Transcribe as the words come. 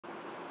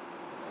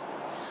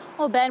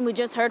Well, Ben, we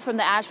just heard from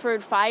the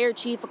Ashford Fire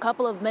Chief a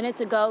couple of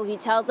minutes ago. He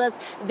tells us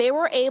they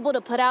were able to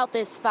put out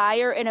this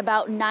fire in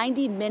about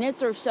 90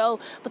 minutes or so,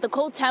 but the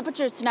cold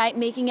temperatures tonight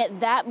making it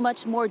that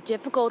much more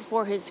difficult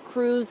for his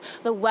crews.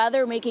 The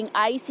weather making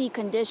icy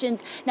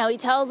conditions. Now, he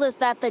tells us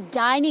that the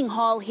dining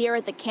hall here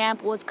at the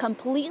camp was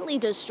completely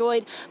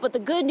destroyed, but the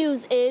good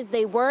news is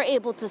they were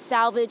able to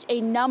salvage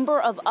a number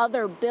of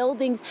other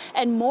buildings,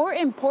 and more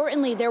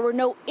importantly, there were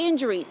no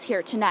injuries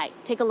here tonight.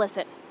 Take a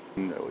listen.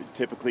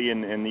 Typically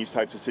in these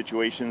types of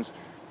situations,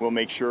 we'll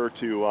make sure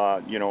to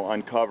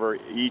uncover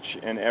each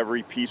and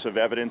every piece of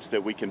evidence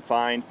that we can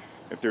find.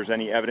 If there's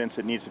any evidence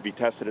that needs to be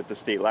tested at the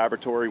state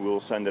laboratory,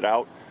 we'll send it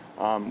out.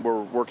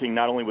 We're working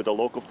not only with the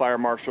local fire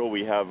marshal,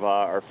 we have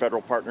our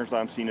federal partners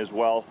on scene as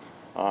well,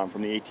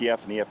 from the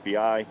ATF and the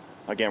FBI.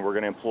 Again, we're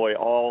going to employ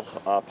all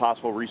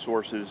possible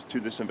resources to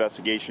this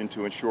investigation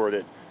to ensure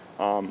that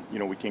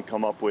we can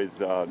come up with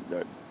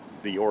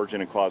the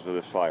origin and cause of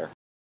this fire.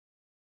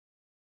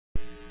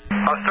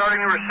 Starting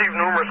to receive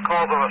numerous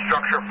calls of a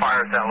structure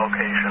fire at that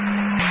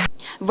location.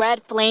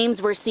 Red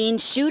flames were seen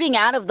shooting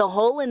out of the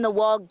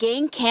hole-in-the-wall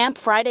gang camp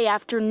Friday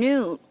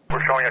afternoon.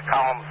 We're showing a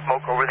column of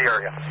smoke over the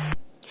area.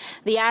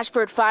 The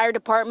Ashford Fire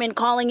Department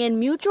calling in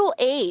mutual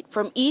aid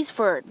from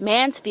Eastford,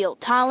 Mansfield,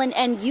 Tolland,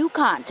 and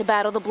Yukon to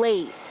battle the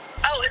blaze.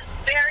 Oh, it's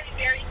very,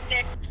 very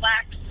thick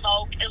black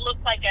smoke. It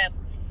looked like a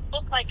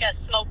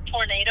smoke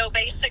tornado,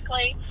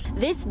 basically.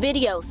 This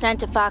video sent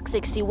to Fox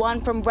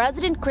 61 from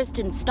resident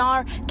Kristen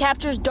Starr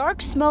captures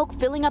dark smoke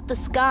filling up the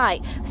sky.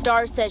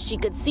 Starr says she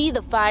could see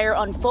the fire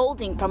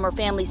unfolding from her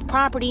family's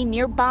property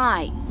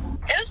nearby.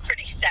 It was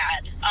pretty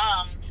sad.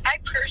 I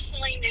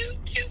personally knew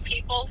 2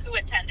 people who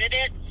attended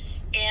it,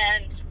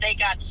 and they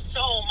got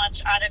so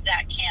much out of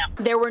that camp.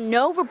 There were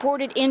no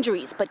reported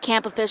injuries, but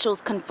camp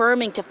officials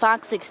confirming to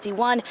Fox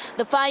 61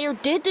 the fire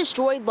did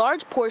destroy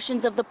large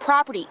portions of the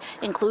property,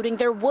 including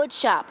their wood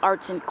shop,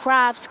 arts and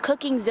crafts,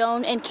 cooking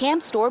zone, and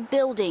camp store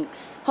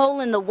buildings. Hole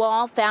in the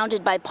Wall,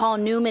 founded by Paul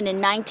Newman in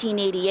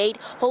 1988,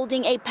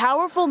 holding a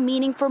powerful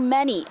meaning for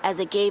many as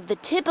it gave the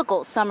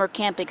typical summer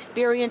camp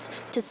experience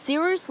to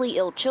seriously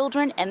ill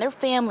children and their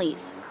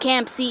families.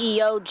 Camp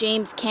CEO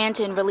James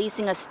Canton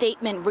releasing a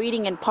statement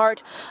reading in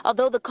part,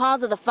 although the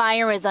cause of the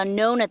fire is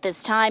unknown at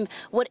this time,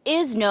 what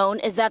is known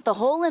is that the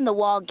Hole in the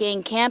Wall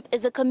gang camp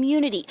is a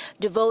community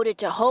devoted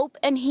to hope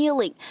and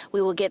healing.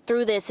 We will get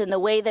through this in the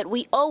way that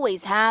we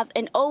always have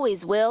and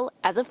always will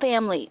as a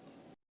family.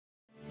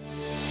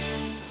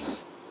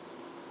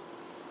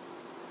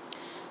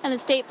 And the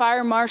state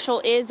fire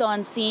marshal is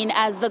on scene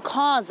as the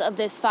cause of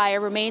this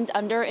fire remains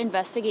under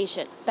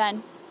investigation.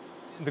 Ben.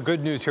 The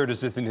good news here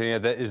is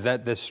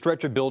that the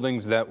stretch of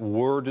buildings that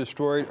were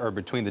destroyed are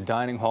between the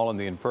dining hall and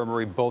the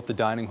infirmary. Both the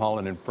dining hall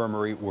and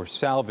infirmary were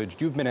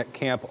salvaged. You've been at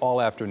camp all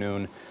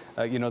afternoon.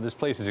 This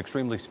place is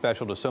extremely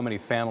special to so many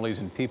families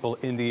and people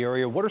in the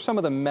area. What are some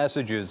of the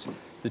messages,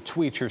 the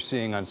tweets you're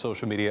seeing on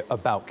social media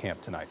about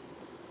camp tonight?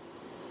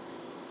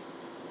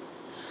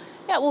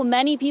 Yeah, well,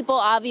 many people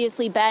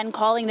obviously, Ben,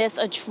 calling this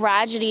a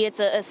tragedy. It's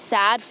a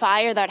sad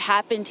fire that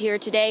happened here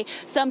today.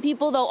 Some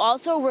people, though,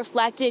 also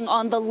reflecting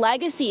on the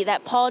legacy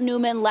that Paul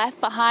Newman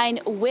left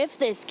behind with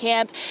this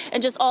camp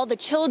and just all the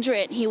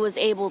children he was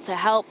able to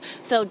help.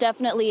 So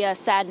definitely a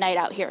sad night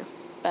out here,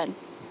 Ben.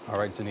 All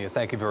right, Zania,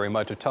 thank you very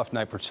much. A tough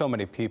night for so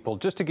many people.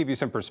 Just to give you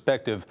some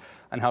perspective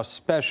on how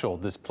special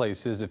this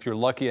place is, if you're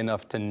lucky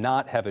enough to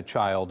not have a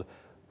child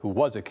who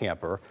was a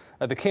camper.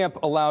 The camp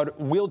allowed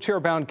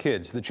wheelchair-bound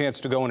kids the chance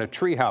to go in a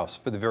tree house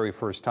for the very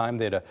first time.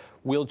 They had a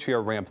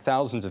wheelchair ramp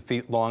thousands of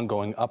feet long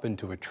going up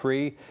into a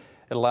tree.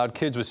 It allowed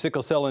kids with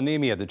sickle cell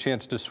anemia the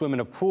chance to swim in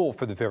a pool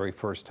for the very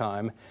first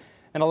time,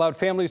 and allowed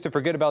families to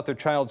forget about their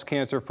child's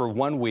cancer for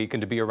 1 week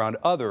and to be around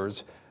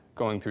others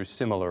going through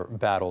similar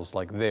battles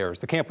like theirs.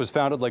 The camp was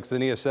founded, like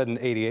Zania said, in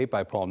 '88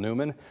 by Paul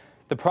Newman.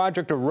 The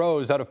project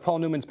arose out of Paul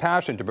Newman's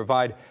passion to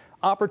provide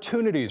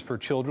opportunities for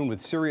children with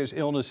serious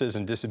illnesses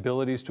and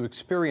disabilities to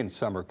experience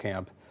summer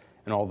camp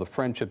and all the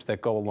friendships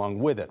that go along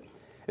with it.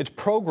 Its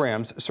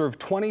programs serve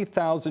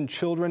 20,000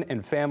 children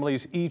and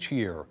families each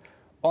year.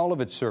 All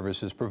of its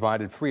services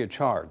provided free of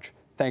charge,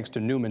 thanks to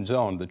Newman's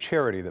Own, the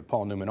charity that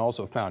Paul Newman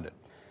also founded.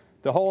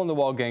 The Hole in the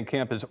Wall Gang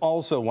Camp is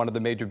also one of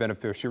the major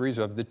beneficiaries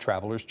of the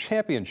Travelers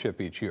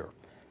Championship each year.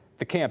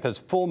 The camp has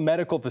full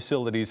medical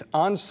facilities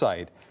on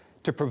site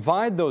to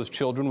provide those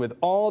children with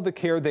all the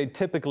care they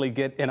typically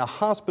get in a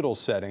hospital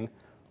setting,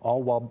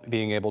 all while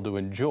being able to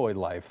enjoy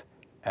life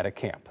at a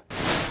camp.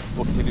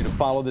 We'll continue to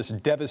follow this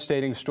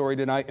devastating story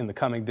tonight in the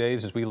coming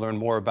days as we learn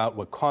more about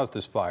what caused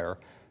this fire.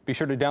 Be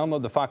sure to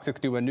download the Fox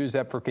 61 News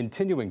app for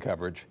continuing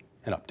coverage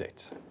and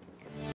updates.